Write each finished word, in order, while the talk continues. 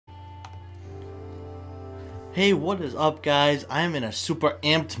Hey, what is up, guys? I am in a super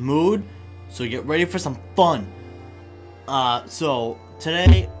amped mood, so get ready for some fun. So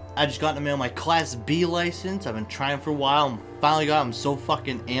today I just got in the mail my Class B license. I've been trying for a while. Finally got it. I'm so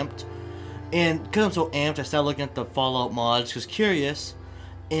fucking amped. And because I'm so amped, I started looking at the Fallout mods because curious.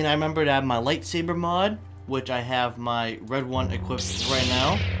 And I remembered I have my Lightsaber mod, which I have my red one equipped right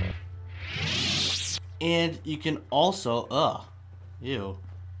now. And you can also, ew.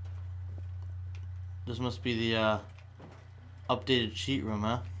 This must be the updated cheat room,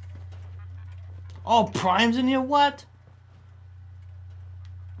 huh? Oh, Prime's in here? What?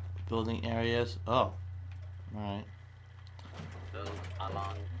 Building areas. Oh. Alright. Move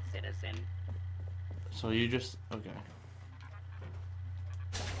along, citizen. So you just... okay.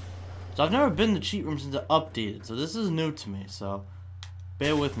 So I've never been in the cheat room since it updated, so this is new to me, so...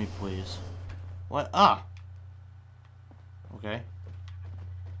 bear with me, please. What? Ah! Okay.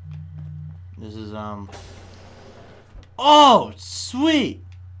 This is, oh! Sweet!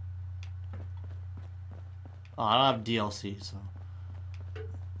 Oh, I don't have DLC, so...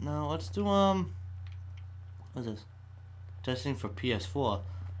 no, let's do, what is this? Testing for PS4.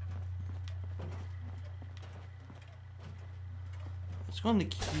 Let's go on the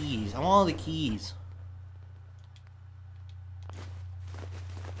keys. I want all the keys.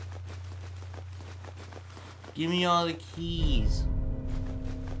 Give me all the keys.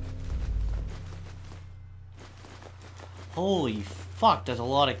 Holy fuck, there's a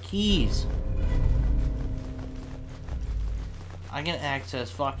lot of keys. I can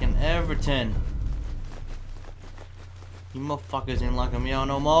access fucking everything. You motherfuckers ain't locking me out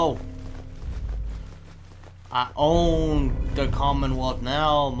no more. I own the Commonwealth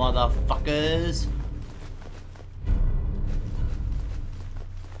now, motherfuckers.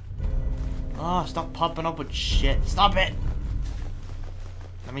 Oh, stop popping up with shit. Stop it!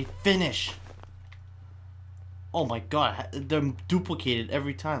 Let me finish. Oh my god, they're duplicated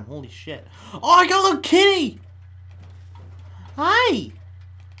every time. Holy shit. Oh, I got a little kitty! Hi!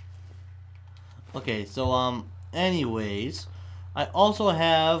 Okay, so, anyways, I also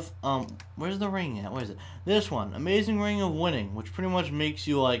have, where's the ring at? Where is it? This one, Amazing Ring of Winning, which pretty much makes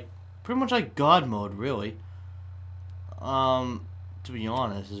you, like, pretty much like God mode, really. To be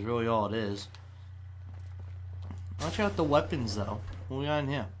honest, is really all it is. I'll check out the weapons, though. What we got in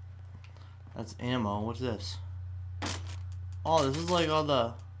here? That's ammo. What's this? Oh, this is like all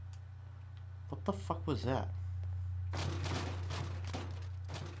the... what the fuck was that?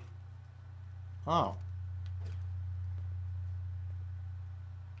 Oh.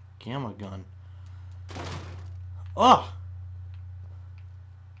 Gamma gun. Oh!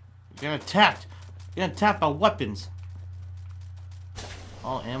 You're getting attacked! You're getting attacked by weapons!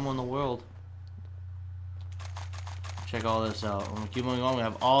 All ammo in the world. Check all this out. I'm gonna keep on going. We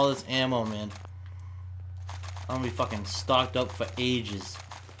have all this ammo, man. I'm gonna be fucking stocked up for ages.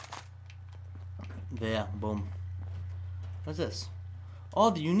 There, boom. What's this?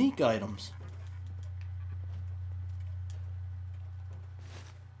 All the unique items.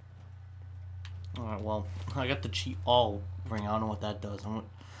 Alright, well, I got the cheat all ring. I don't know what that does. What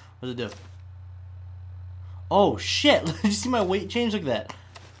does it do? Oh, shit! Did you see my weight change? Look at that.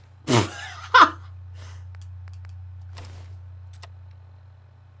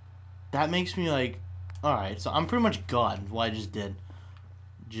 That makes me like... alright, so I'm pretty much God, what I just did.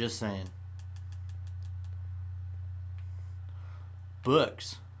 Just saying.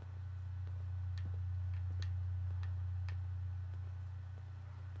 Books.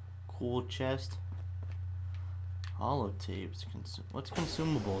 Cool chest. Hollow tapes. What's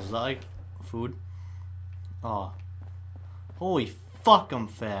consumables? Is that like food? Oh. Holy fuck, I'm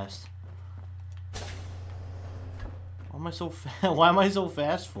fast. Why am I so fast? Why am I so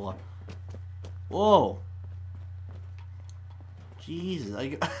fast for? Whoa. Jesus.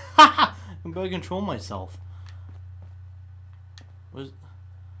 I can barely control myself. What is...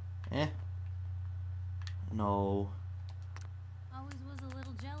 eh? No. Always was a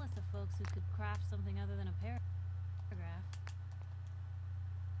little jealous of folks who could craft something other than a paragraph.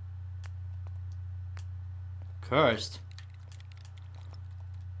 Cursed?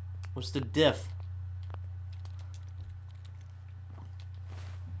 What's the diff?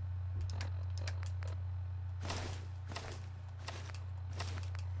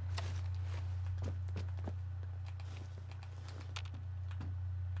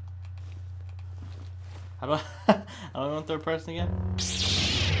 How do I don't know third person again?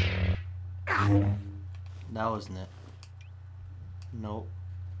 That wasn't it. Nope.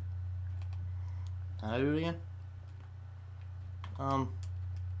 How do I do it again?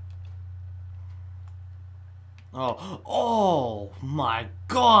 Oh my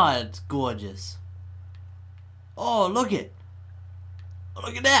god, it's gorgeous. Oh, look it.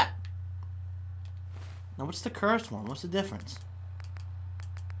 Look at that. Now, what's the cursed one? What's the difference?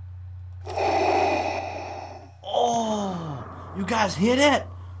 Oh, you guys hear that?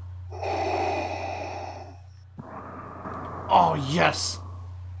 Oh, yes.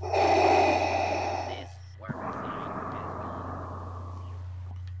 This work sign is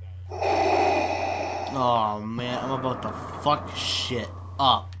Oh, man, I'm about to fuck shit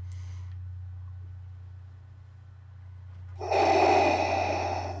up.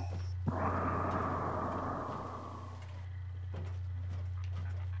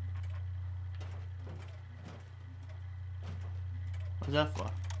 What's that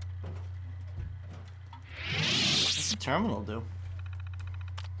for? What's the terminal do?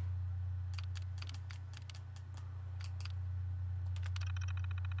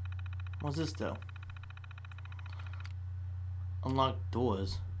 What's this do? Unlock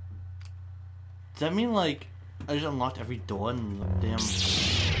doors. Does that mean like I just unlocked every door in the damn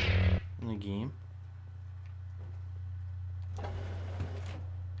in the game?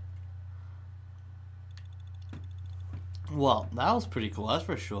 Well, that was pretty cool, that's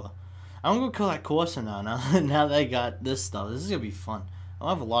for sure. I'm gonna go kill that Corsa now, now that I got this stuff. This is gonna be fun. I'll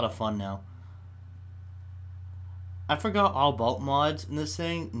have a lot of fun now. I forgot all about mods in this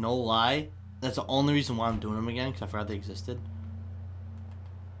thing, no lie. That's the only reason why I'm doing them again, because I forgot they existed.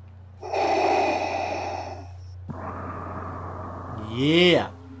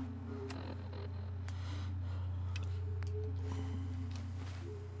 Yeah!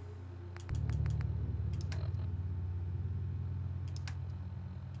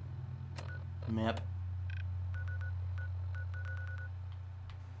 Map.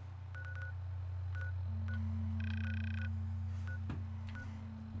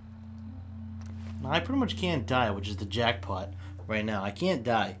 Now, I pretty much can't die, which is the jackpot right now. I can't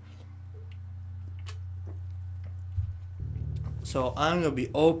die. So I'm gonna be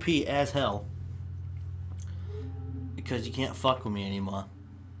OP as hell. Because you can't fuck with me anymore.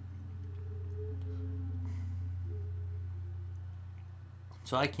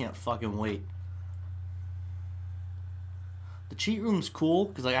 So I can't fucking wait. The cheat room's cool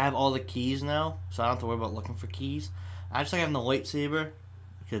because like I have all the keys now, so I don't have to worry about looking for keys. I just like having the lightsaber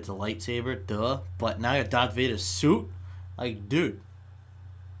because it's a lightsaber, duh. But now I got Darth Vader's suit, like dude.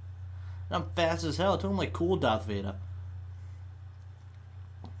 I'm fast as hell. I'm like cool Darth Vader.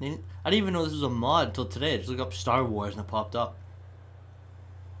 I didn't even know this was a mod until today. I just looked up Star Wars and it popped up.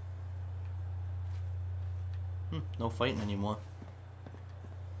 No fighting anymore.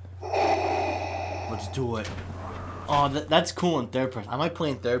 Let's do it. Oh, that's cool in third person. I might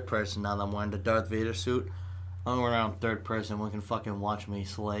play in third person now that I'm wearing the Darth Vader suit. I'm going around third person. One can fucking watch me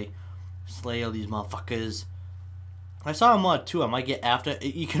slay all these motherfuckers. I saw a mod too. I might get after.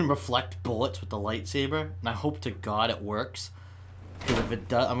 You can reflect bullets with the lightsaber, and I hope to God it works. Because if it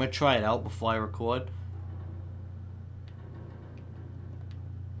does, I'm gonna try it out before I record.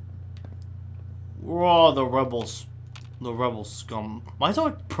 Oh, the rebels scum. Why is it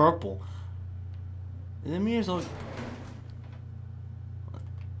like purple? Is it me or is it like...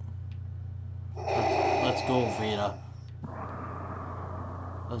 Let's go, Vader.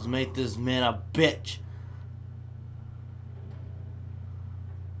 Let's make this man a bitch.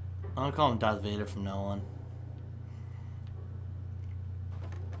 I'm gonna call him Darth Vader from now on.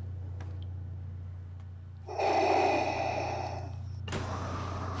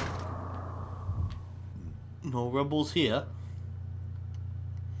 No rebels here.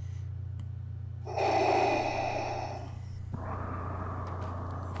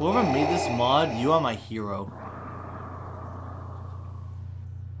 Whoever made this mod, you are my hero.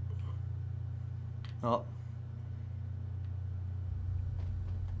 Oh.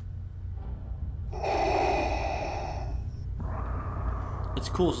 It's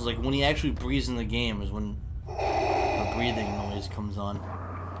cool, so it's like when he actually breathes in the game is when the breathing noise comes on.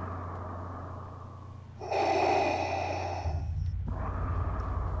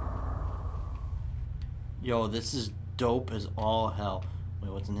 Yo, this is dope as all hell.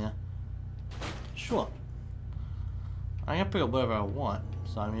 Wait, what's in here? Sure. I can pick up whatever I want.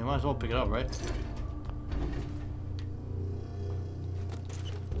 So, I mean, I might as well pick it up, right?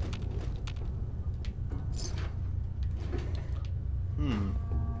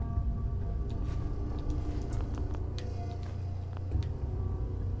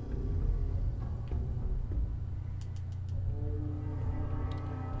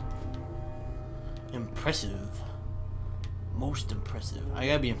 Impressive. Most impressive. I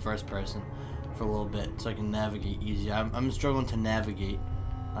gotta be in first person for a little bit so I can navigate easier. I'm struggling to navigate.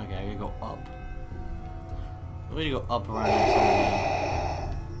 Okay, I gotta go up. I gotta go up around here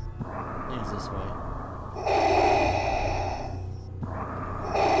somewhere. I think it's this way.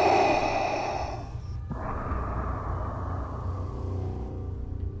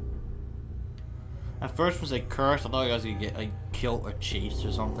 At first was like cursed. I thought I was gonna get like killed or chased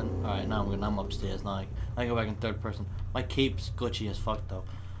or something. All right, now I'm upstairs. Now I go back in third person. My cape's glitchy as fuck though.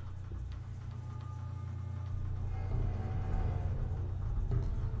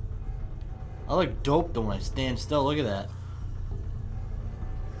 I look dope though when I stand still. Look at that.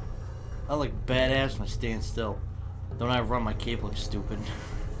 I look badass when I stand still. Don't I run, my cape looks stupid.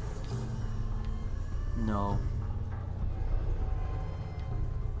 No.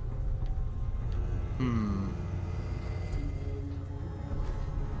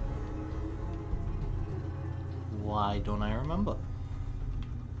 Why don't I remember?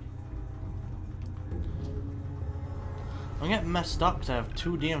 I'm getting messed up because I have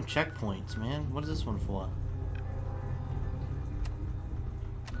 2 damn checkpoints, man. What is this one for?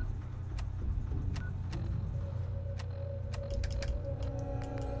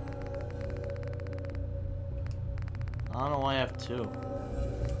 I don't know why I have 2.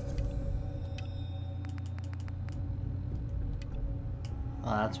 Oh,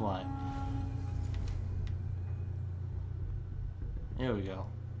 that's why. Here we go.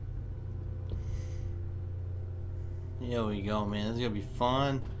 Here we go, man. This is gonna be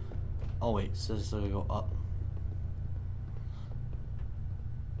fun. Oh wait, so this is gonna go up.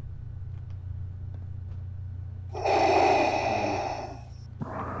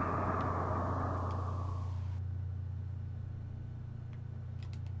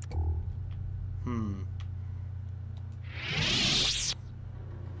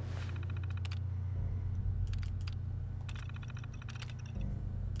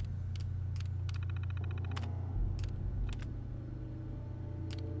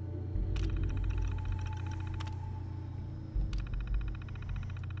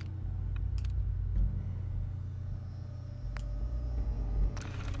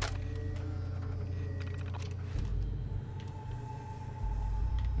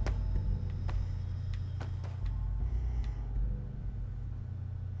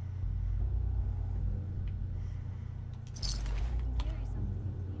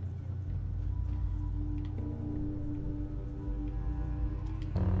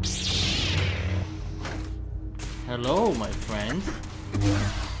 Hello, my friend.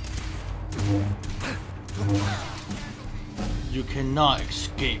 You cannot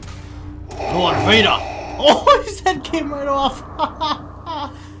escape. Lord Vader! Oh, his head came right off!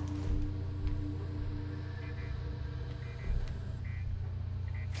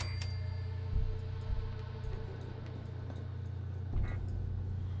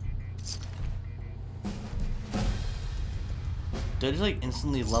 Did I just like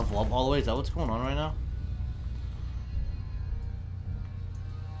instantly level up all the way? Is that what's going on right now?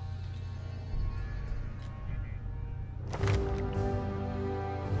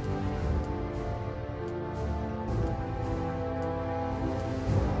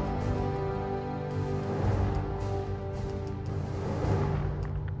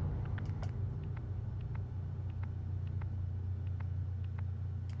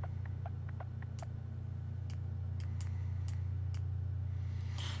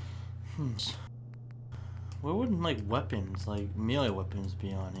 Where wouldn't like weapons, like melee weapons,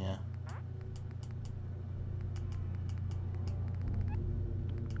 be on here?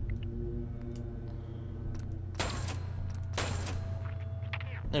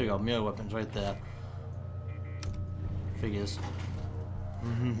 There we go, melee weapons right there. Figures.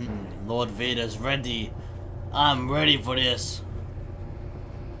 Lord Vader's ready. I'm ready for this.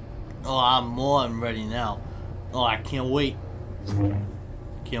 Oh, I'm more than ready now. Oh, I can't wait.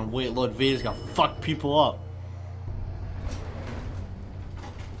 Can't wait. Lord Vader's gonna fuck people up.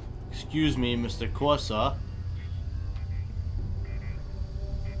 Excuse me, Mr. Corsa.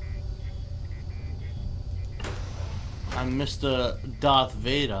 I'm Mr. Darth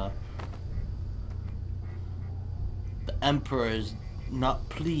Vader. The Emperor is not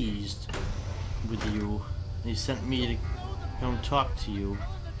pleased with you. He sent me to come talk to you.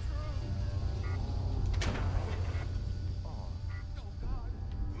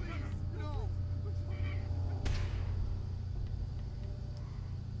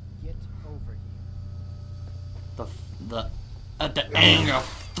 Let the anger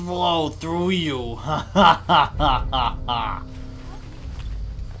flow through you. Ha ha ha ha ha ha.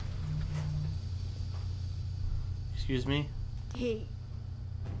 Excuse me? He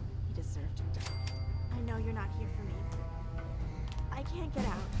deserved to die. I know you're not here for me. I can't get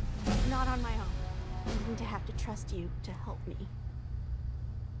out. Not on my own. I'm going to have to trust you to help me.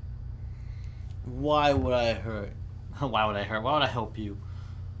 Why would I hurt? Why would I hurt? Why would I help you?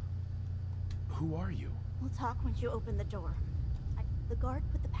 Who are you? We'll talk once you open the door. The guard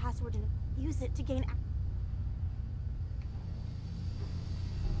put the password in. Use it to gain.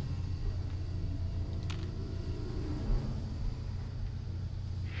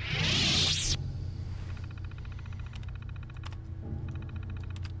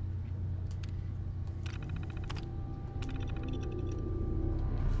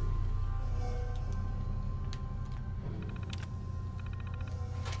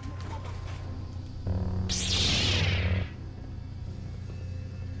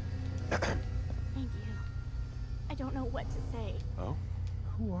 what to say. Oh?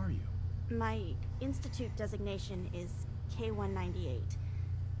 Who are you? My institute designation is K-198,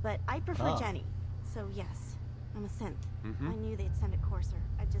 but I prefer Oh. Jenny. So yes, I'm a synth. Mm-hmm. I knew they'd send a courser.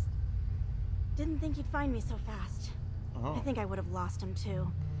 I just didn't think he'd find me so fast. Oh. I think I would have lost him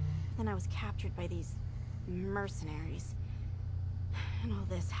too. Then I was captured by these mercenaries. And all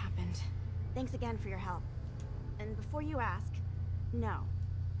this happened. Thanks again for your help. And before you ask, no.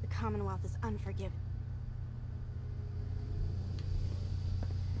 The Commonwealth is unforgiving.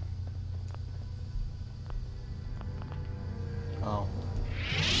 Oh.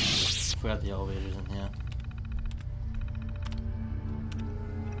 Forgot the elevators in here.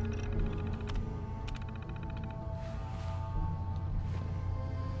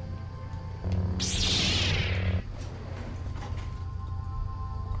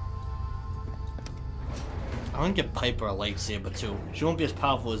 I'm gonna get Piper a lightsaber too. She won't be as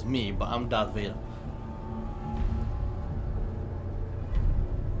powerful as me, but I'm Darth Vader.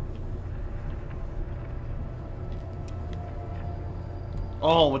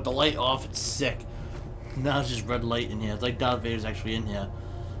 Oh, with the light off, it's sick. Now it's just red light in here. It's like Darth Vader's actually in here.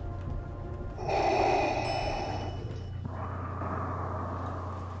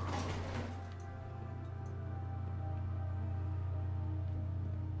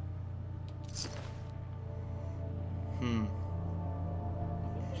 Hmm.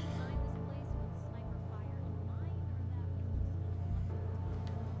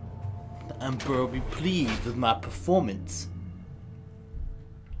 The Emperor will be pleased with my performance.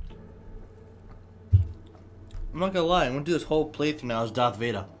 I'm not gonna lie, I'm gonna do this whole playthrough now as Darth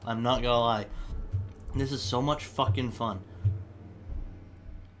Vader. I'm not gonna lie. This is so much fucking fun.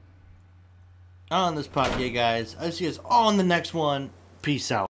 On this part here, guys. I'll see you guys all in the next one. Peace out.